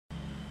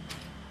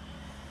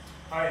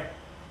Hi.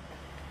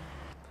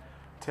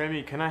 Tell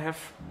me, can I have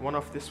one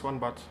of this one,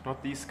 but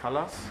not these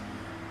colors?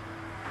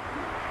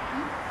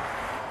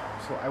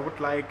 So I would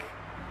like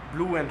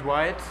blue and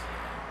white.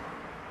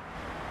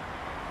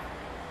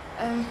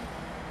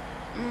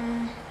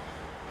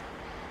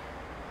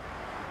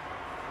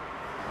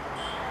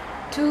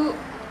 Two,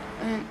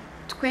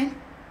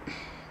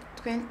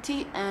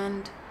 20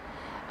 and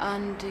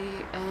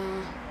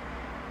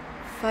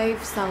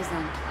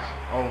 5,000.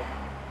 Oh,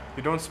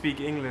 you don't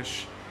speak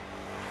English.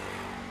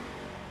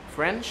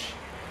 French?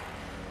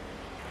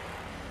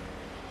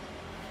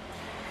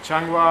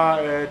 Cyangwa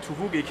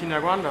tuvuge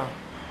Ikinyarwanda?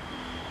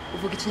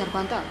 Uvuga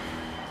Ikinyarwanda?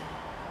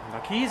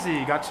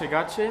 Nakizi, gace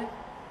gace?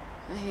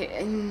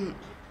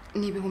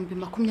 Ni ibihumbi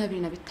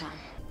 25.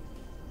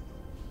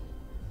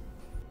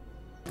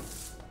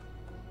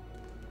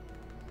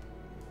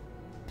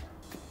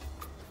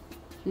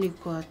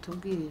 Niko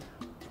atubwira.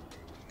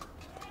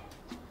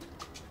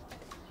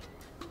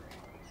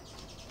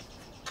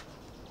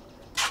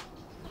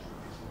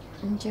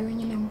 Njyewe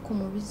nyine nkuko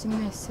mubizi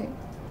mwese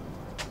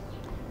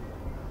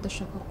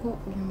ndashaka ko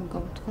uyu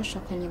mugabo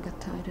twashakanye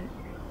Gatare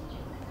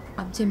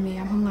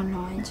abyemeye nk'umwana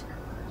wanjye.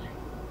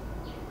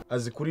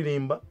 Azi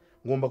kuririmba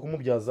ngomba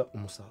kumubyaza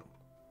umusaruro.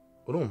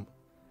 Urumva?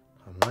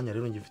 Nta mwanya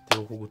rero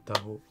ngifiteho ko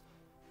gutaho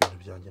ibintu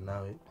byanjye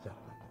nawe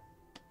byarana.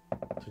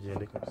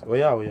 Tugende kabisa.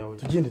 Oya.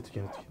 Tugende.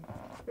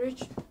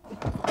 Rich.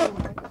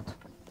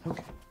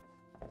 Okay.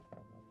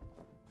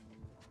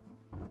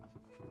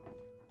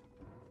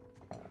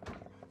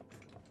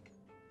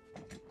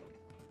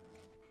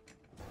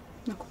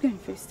 Nakubwiye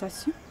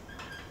felicitation.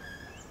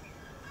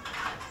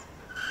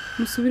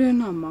 Musubire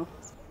nama.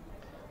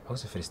 Aho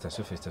se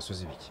felicitation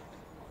zibiki.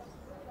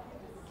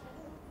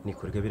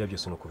 Nikurega bira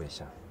byose no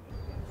kubeshya.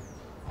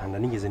 Nta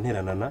nigeze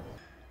nteranana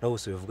nawe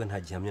bose bivuga nta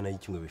gihamya nayo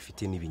kimwe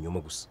bifite n'ibinyoma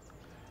gusa.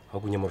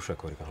 Ahubwo nyamara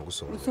ushaka kwereka nko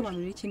gusobanura.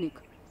 Usobanura iki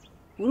nika?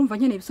 Urumva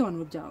nkeneye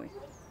ibisobanuro byawe.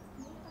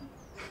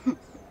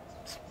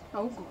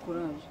 Ahubwo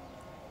courage.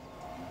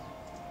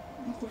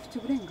 Nuko ufite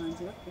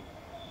uburenganzira pe.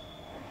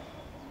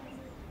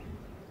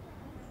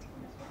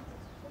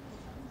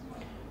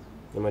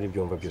 Nyamara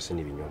ibyumva byose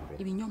ni ibinyoma.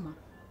 Ibinyoma?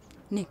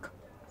 Nika.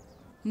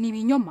 Ni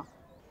ibinyoma.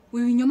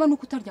 Uyu binyoma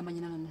nuko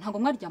utaryamanye nana ntago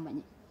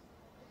mwaryamanye.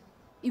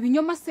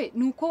 Ibinyoma se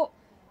nuko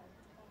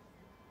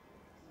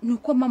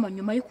mama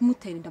nyuma yo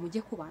kumutera inda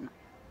mugiye kubana.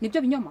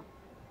 Nibyo binyoma?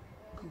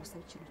 Kangusaba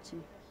ikintu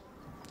kimwe.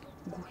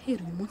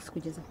 Guhera uyu munsi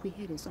kugeza ku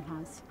iherezo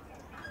ntazi.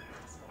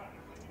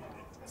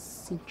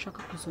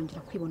 Sinshaka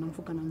kuzongera kwibona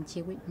mvugana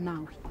njyewe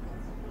nawe.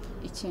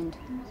 Ikindi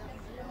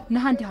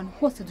n'ahandi hantu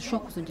hose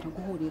dushobora kuzongera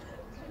guhurira.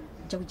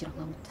 Jya ugira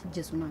ngo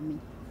utigeze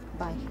unamenya.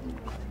 Bye.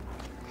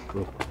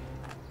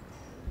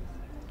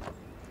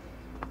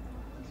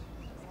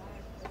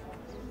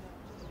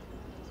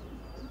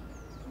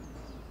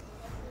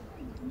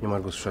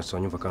 Nyamara gusa ushatse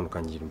wanyumva kandi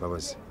ukangira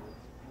imbabazi.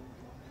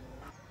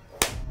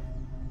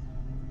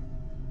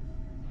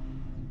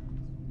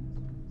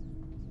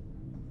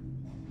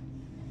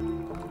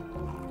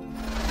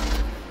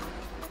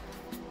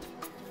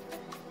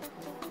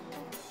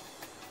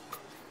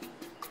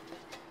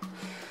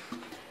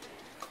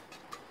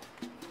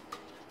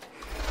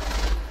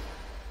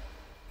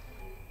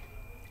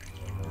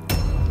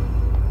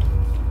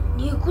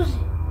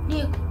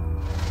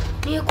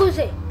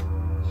 Nikuze.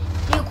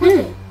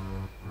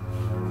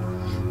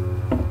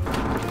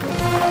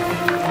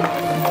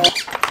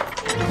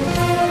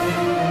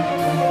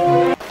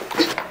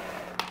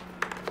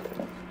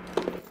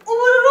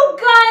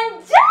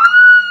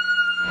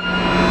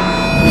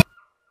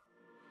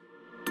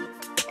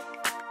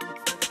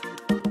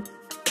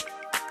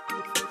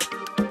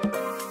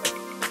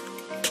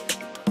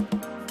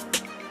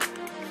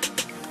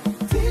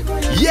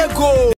 Yego!